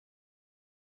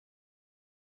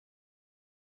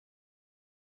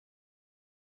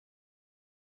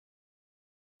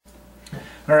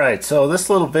Alright, so this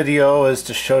little video is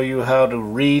to show you how to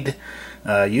read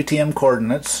UTM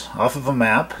coordinates off of a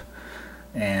map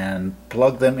and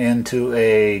plug them into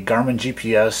a Garmin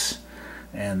GPS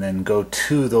and then go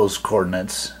to those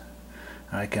coordinates.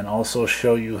 I can also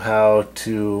show you how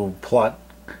to plot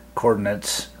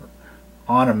coordinates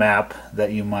on a map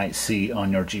that you might see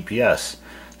on your GPS.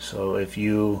 So if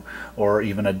you, or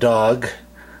even a dog,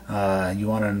 you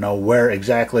want to know where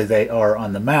exactly they are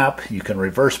on the map, you can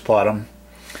reverse plot them,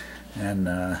 and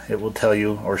it will tell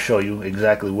you or show you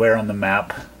exactly where on the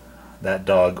map that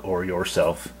dog or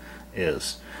yourself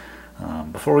is.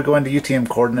 Before we go into UTM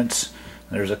coordinates,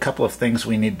 there's a couple of things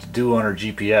we need to do on our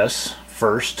GPS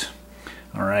first.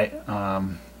 Alright,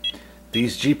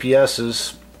 these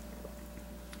GPSs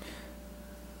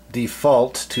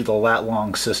default to the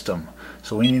lat-long system,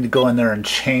 so we need to go in there and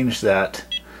change that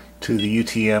to the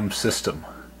UTM system,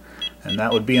 and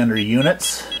that would be under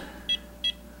units,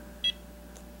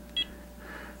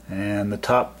 and the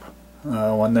top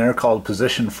one there called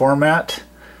position format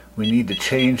we need to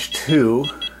change to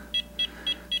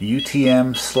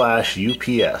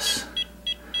UTM/UPS.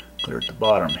 Clear at the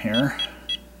bottom here.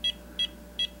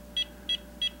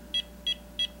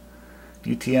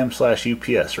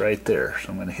 UTM/UPS right there. So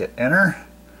I'm going to hit enter,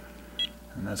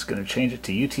 and that's going to change it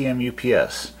to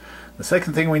UTM/UPS. The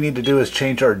second thing we need to do is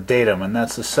change our datum, and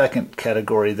that's the second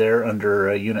category there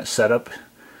under unit setup.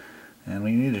 And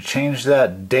we need to change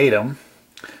that datum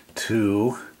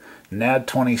to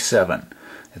NAD27.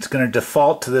 It's going to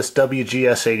default to this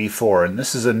WGS84, and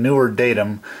this is a newer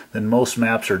datum than most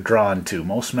maps are drawn to.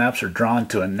 Most maps are drawn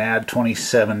to a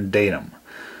NAD27 datum.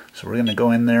 So we're going to go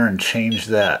in there and change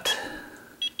that.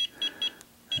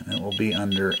 And it will be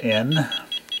under N. Have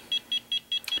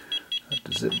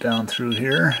to zip down through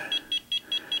here.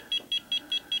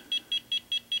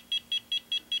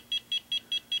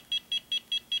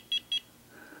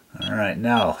 Alright,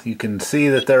 now you can see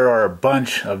that there are a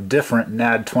bunch of different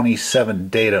NAD27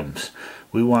 datums.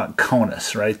 We want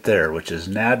CONUS right there, which is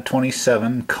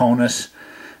NAD27 CONUS,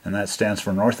 and that stands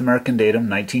for North American Datum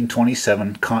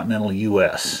 1927 Continental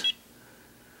US.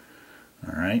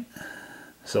 Alright,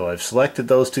 so I've selected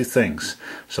those two things.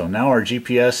 So now our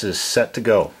GPS is set to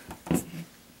go.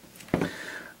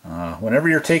 Whenever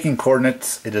you're taking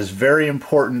coordinates, it is very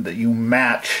important that you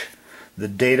match the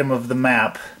datum of the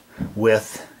map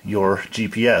with your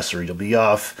GPS, or you'll be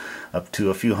off up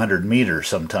to a few hundred meters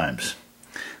sometimes.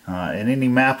 And any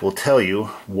map will tell you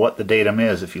what the datum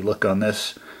is. If you look on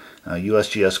this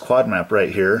USGS quad map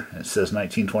right here, it says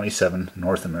 1927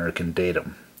 North American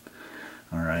Datum.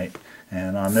 Alright,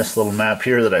 and on this little map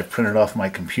here that I printed off my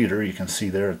computer, you can see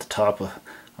there at the top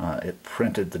it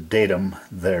printed the datum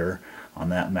there on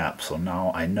that map. So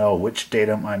now I know which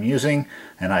datum I'm using,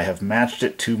 and I have matched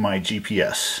it to my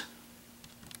GPS.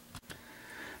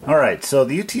 Alright, so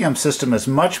the UTM system is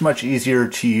much easier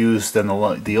to use than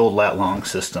the old lat-long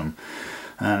system.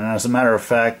 And as a matter of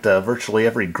fact, virtually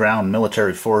every ground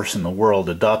military force in the world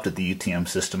adopted the UTM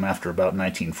system after about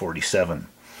 1947.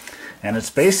 And it's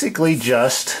basically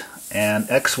just an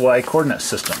XY coordinate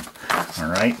system.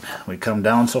 Alright, we come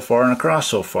down so far and across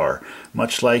so far,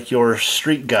 much like your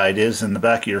street guide is in the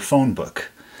back of your phone book.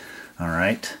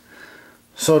 Alright,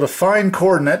 so to find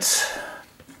coordinates,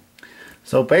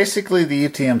 so basically the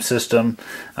UTM system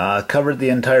covered the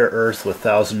entire Earth with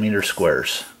 1,000-meter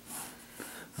squares.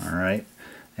 Alright,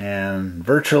 and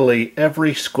virtually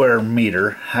every square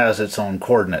meter has its own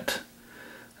coordinate.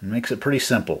 It makes it pretty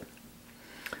simple.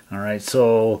 Alright,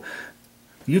 so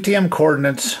UTM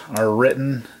coordinates are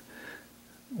written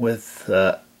with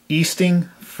easting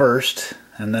first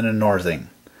and then a northing.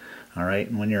 Alright,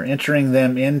 and when you're entering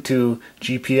them into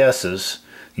GPSs,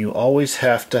 you always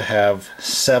have to have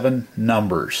 7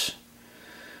 numbers.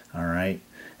 Alright,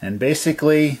 and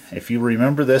basically, if you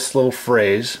remember this little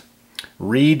phrase,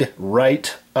 read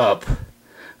right up,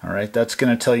 alright, that's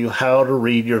going to tell you how to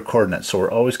read your coordinates. So we're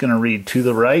always going to read to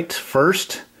the right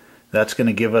first. That's going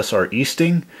to give us our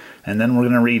easting, and then we're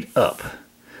going to read up.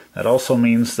 That also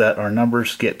means that our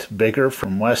numbers get bigger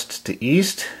from west to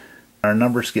east. Our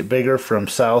numbers get bigger from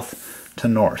south to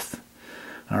north.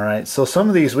 Alright, so some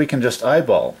of these we can just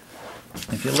eyeball.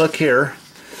 If you look here,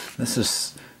 this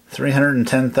is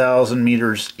 310,000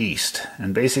 meters east,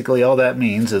 and basically all that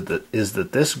means is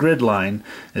that this grid line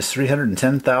is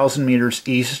 310,000 meters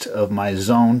east of my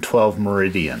zone 12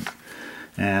 meridian.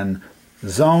 And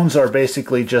zones are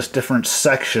basically just different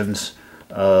sections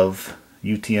of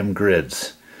UTM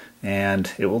grids,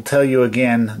 and it will tell you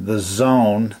again the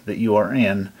zone that you are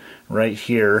in right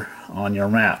here on your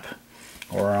map,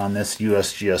 or on this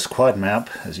USGS quad map,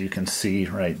 as you can see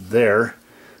right there.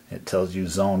 it tells you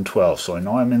zone 12. So I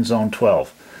know I'm in zone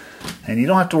 12. And you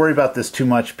don't have to worry about this too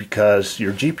much because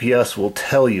your GPS will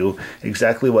tell you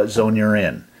exactly what zone you're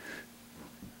in.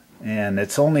 And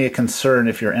it's only a concern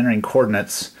if you're entering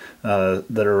coordinates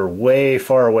that are way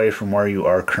far away from where you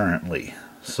are currently.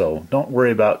 So don't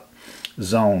worry about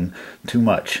zone too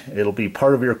much. It'll be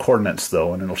part of your coordinates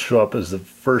though, and it'll show up as the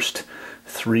first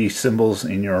 3 symbols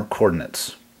in your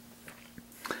coordinates.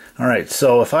 Alright,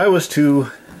 so if I was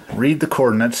to read the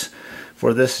coordinates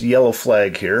for this yellow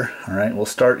flag here, alright, we'll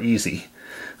start easy.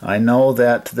 I know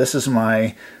that this is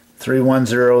my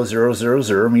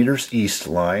 310000 meters east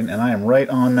line, and I am right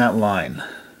on that line.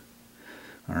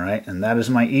 Alright, and that is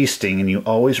my easting, and you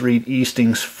always read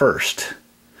eastings first.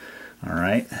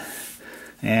 Alright,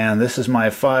 and this is my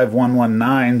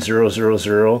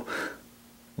 5119000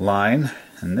 line,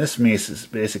 and this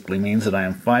basically means that I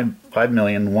am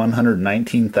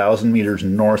 5,119,000 meters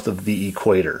north of the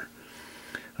equator.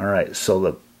 Alright, so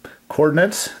the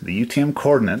coordinates, the UTM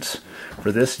coordinates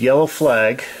for this yellow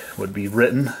flag would be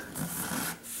written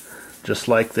just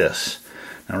like this.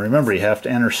 Now remember, you have to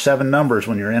enter 7 numbers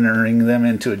when you're entering them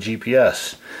into a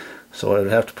GPS. So I would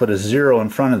have to put a 0 in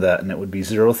front of that, and it would be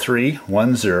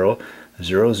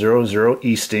 0310000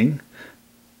 easting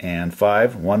and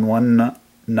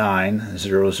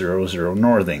 5119000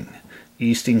 northing.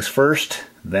 Eastings first,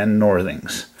 then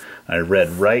northings. I read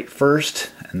right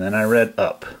first, and then I read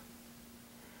up.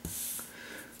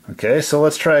 Okay, so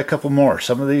let's try a couple more.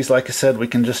 Some of these, like I said, we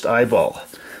can just eyeball.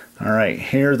 Alright,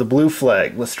 here the blue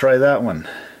flag. Let's try that one.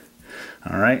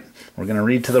 Alright, we're going to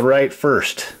read to the right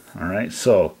first. Alright,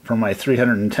 so from my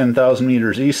 310,000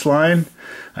 meters east line,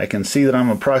 I can see that I'm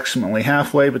approximately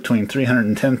halfway between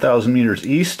 310,000 meters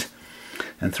east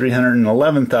and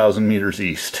 311,000 meters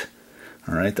east.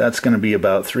 Alright, that's going to be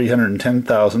about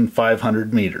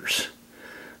 310,500 meters.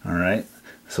 Alright,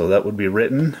 so that would be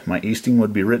written, my easting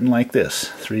would be written like this,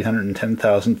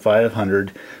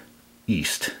 310,500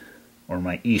 east, or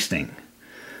my easting.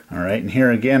 Alright, and here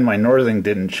again my northing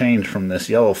didn't change from this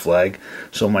yellow flag,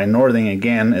 so my northing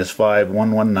again is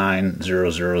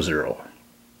 5119000.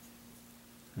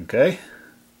 Okay?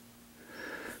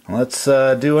 Let's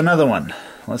do another one.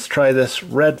 Let's try this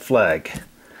red flag.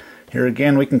 Here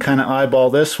again we can kind of eyeball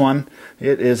this one.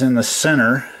 It is in the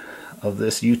center of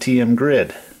this UTM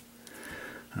grid.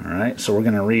 Alright, so we're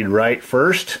going to read right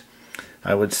first.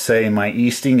 I would say my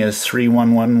easting is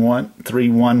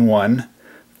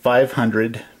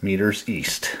 311,500 meters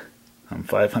east. I'm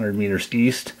 500 meters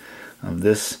east of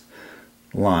this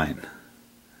line.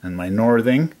 And my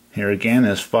northing, here again,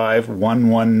 is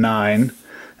 5119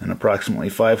 and approximately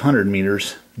 500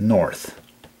 meters north.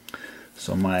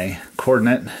 So my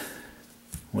coordinate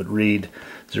would read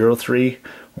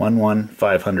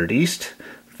 0311500 east,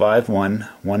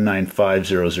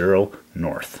 5119500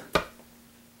 north.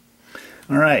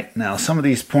 Alright, now some of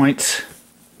these points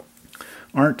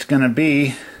aren't going to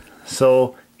be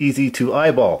so easy to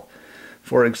eyeball.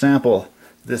 For example,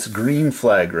 this green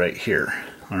flag right here.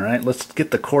 Alright, let's get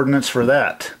the coordinates for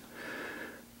that.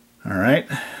 Alright,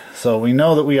 so we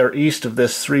know that we are east of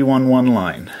this 311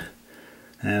 line.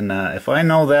 And if I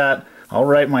know that, I'll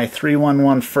write my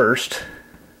 311 first.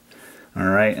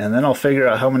 Alright, and then I'll figure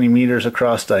out how many meters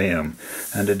across I am.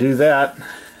 And to do that,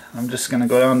 I'm just going to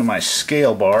go down to my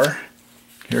scale bar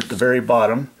here at the very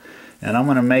bottom, and I'm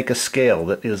going to make a scale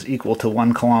that is equal to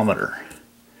 1 kilometer.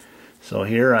 So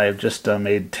here I've just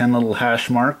made 10 little hash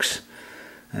marks,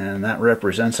 and that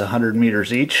represents 100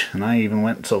 meters each, and I even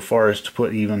went so far as to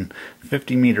put even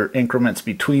 50 meter increments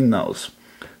between those.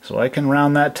 So I can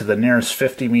round that to the nearest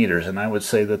 50 meters, and I would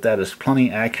say that that is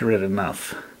plenty accurate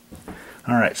enough.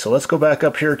 Alright, so let's go back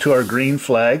up here to our green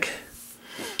flag.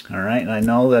 Alright, and I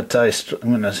know that I'm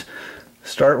going to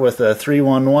start with a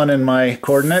 311 in my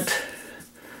coordinate.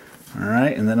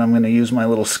 Alright, and then I'm going to use my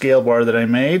little scale bar that I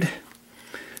made.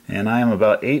 And I am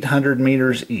about 800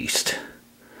 meters east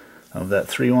of that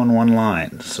 311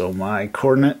 line. So my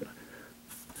coordinate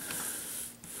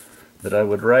that I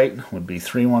would write would be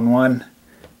 311,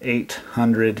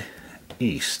 800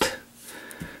 east.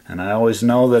 And I always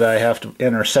know that I have to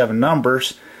enter 7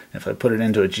 numbers if I put it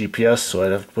into a GPS, so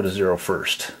I'd have to put a 0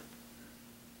 first.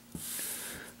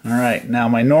 Alright, now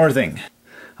my northing.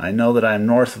 I know that I'm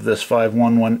north of this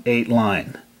 5118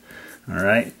 line.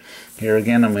 Alright, here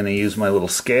again I'm going to use my little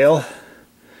scale,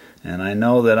 and I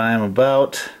know that I am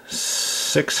about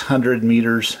 600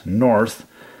 meters north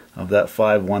of that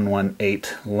 5118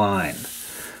 line.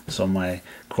 So my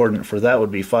coordinate for that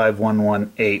would be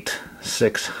 5118,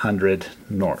 600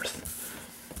 north.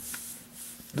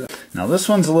 Now this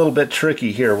one's a little bit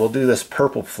tricky here. We'll do this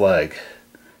purple flag.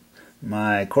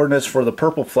 my coordinates for the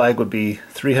purple flag would be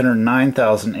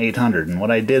 309,800, and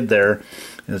what I did there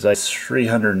is I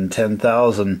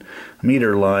 310,000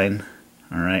 meter line,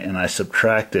 alright, and I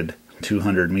subtracted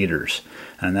 200 meters,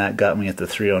 and that got me at the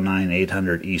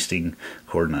 309,800 easting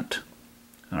coordinate.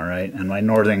 Alright, and my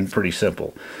northing, pretty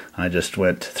simple. I just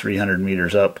went 300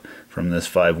 meters up from this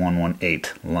 5118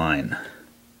 line.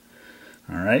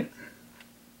 Alright,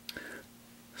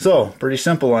 so pretty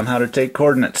simple on how to take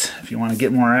coordinates. If you want to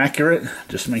get more accurate,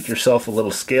 just make yourself a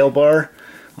little scale bar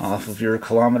off of your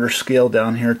kilometer scale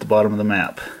down here at the bottom of the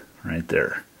map, right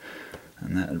there.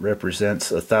 And that represents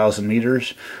 1,000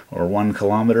 meters or 1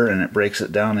 kilometer, and it breaks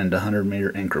it down into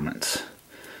 100-meter increments.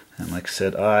 And like I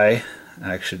said, I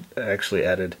actually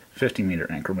added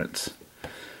 50-meter increments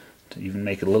to even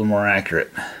make it a little more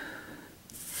accurate.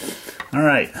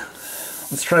 Alright,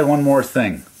 let's try one more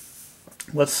thing.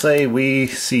 Let's say we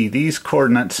see these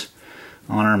coordinates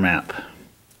on our map.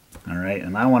 Alright,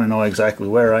 and I want to know exactly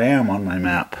where I am on my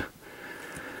map.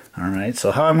 Alright,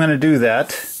 so how I'm going to do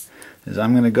that is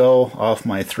I'm going to go off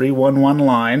my 311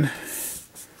 line,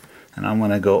 and I'm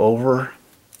going to go over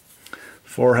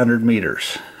 400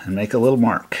 meters and make a little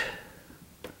mark.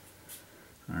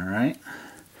 Alright,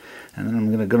 and then I'm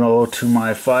going to go to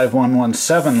my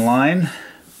 5117 line,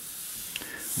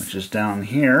 which is down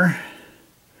here,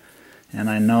 and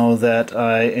I know that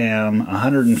I am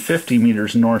 150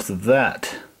 meters north of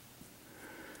that.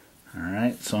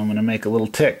 Alright, so I'm going to make a little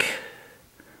tick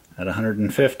at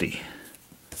 150.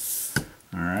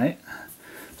 Alright,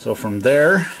 so from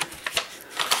there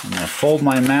I'm going to fold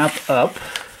my map up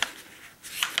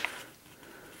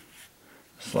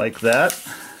just like that,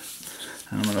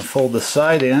 and I'm going to fold the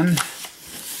side in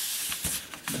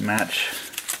to match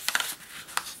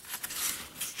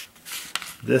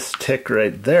this tick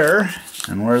right there,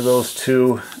 and where those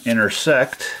two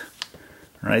intersect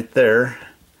right there,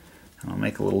 I'll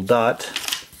make a little dot,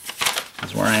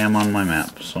 is where I am on my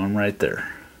map. So I'm right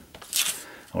there.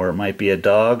 Or it might be a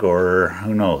dog, or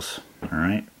who knows.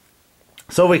 Alright,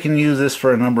 so we can use this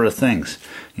for a number of things.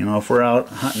 You know, if we're out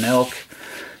hunting elk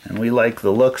and we like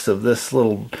the looks of this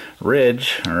little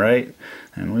ridge, alright,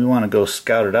 and we want to go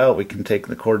scout it out, we can take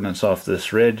the coordinates off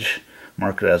this ridge,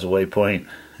 mark it as a waypoint,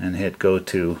 and hit go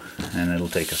to, and it'll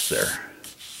take us there.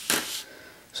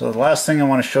 So the last thing I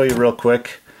want to show you real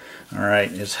quick,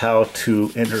 alright, is how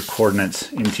to enter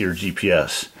coordinates into your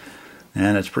GPS.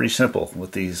 And it's pretty simple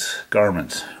with these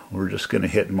Garmin's. We're just going to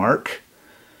hit mark.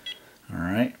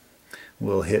 Alright,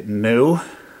 we'll hit new.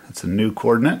 It's a new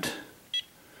coordinate.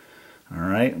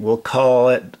 Alright, we'll call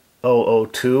it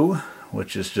 002,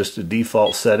 which is just a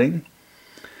default setting.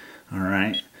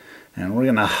 Alright, and we're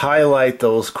going to highlight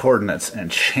those coordinates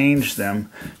and change them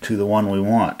to the one we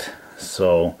want.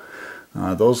 So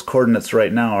those coordinates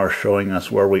right now are showing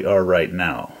us where we are right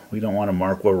now. We don't want to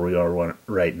mark where we are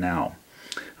right now.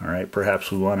 Alright,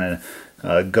 perhaps we want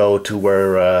to go to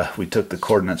where we took the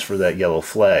coordinates for that yellow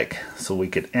flag. So we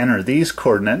could enter these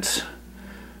coordinates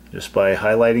just by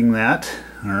highlighting that.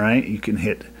 Alright, you can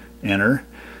hit enter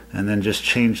and then just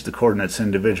change the coordinates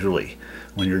individually.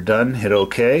 When you're done, hit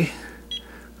OK.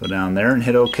 Go down there and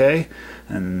hit OK,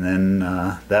 and then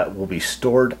that will be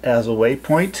stored as a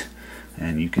waypoint,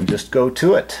 and you can just go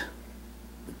to it.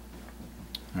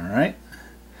 Alright,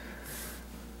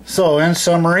 so in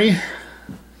summary,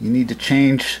 you need to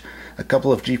change a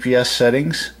couple of GPS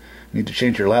settings. You need to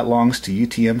change your lat longs to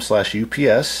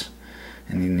UTM/UPS,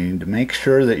 and you need to make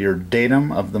sure that your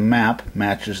datum of the map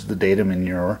matches the datum in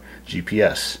your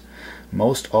GPS.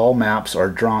 Most all maps are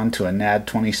drawn to a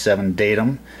NAD27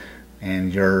 datum,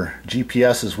 and your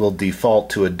GPSs will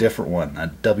default to a different one,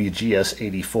 a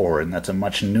WGS84, and that's a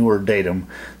much newer datum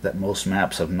that most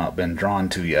maps have not been drawn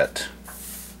to yet.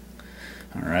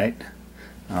 Alright.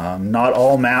 Not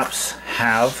all maps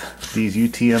have these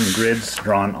UTM grids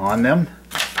drawn on them.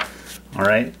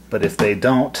 Alright, but if they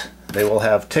don't, they will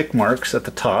have tick marks at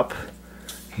the top,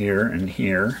 here and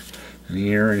here, and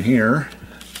here and here,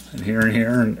 and here and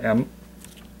here, and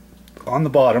on the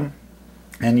bottom,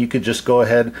 and you could just go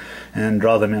ahead and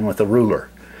draw them in with a ruler.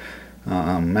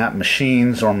 Map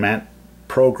machines or map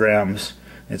programs,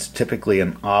 it's typically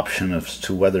an option as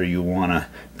to whether you want to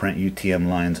print UTM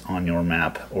lines on your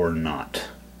map or not.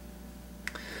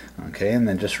 Okay, and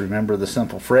then just remember the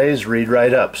simple phrase, read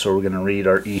right up. So we're going to read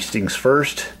our eastings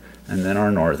first and then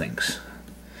our northings.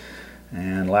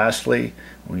 And lastly,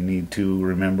 we need to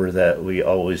remember that we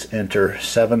always enter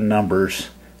 7 numbers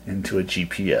into a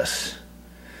GPS.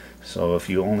 So if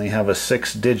you only have a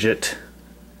 6-digit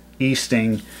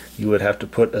easting, you would have to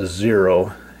put a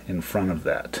 0 in front of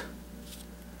that.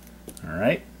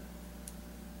 Alright?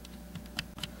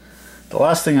 The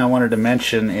last thing I wanted to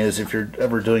mention is if you're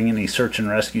ever doing any search and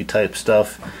rescue type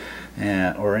stuff,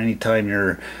 or anytime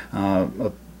you're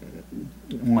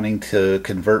wanting to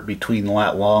convert between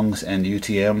lat longs and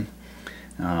UTM,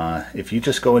 if you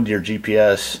just go into your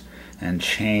GPS and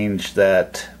change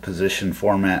that position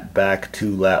format back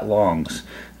to lat longs,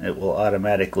 it will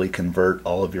automatically convert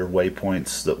all of your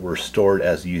waypoints that were stored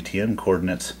as UTM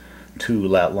coordinates to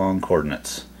lat long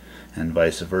coordinates, and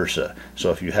vice versa.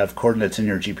 So if you have coordinates in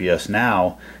your GPS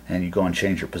now and you go and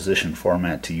change your position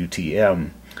format to UTM,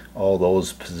 all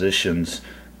those positions,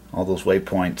 all those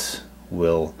waypoints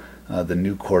will, the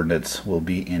new coordinates will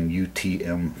be in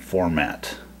UTM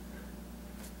format.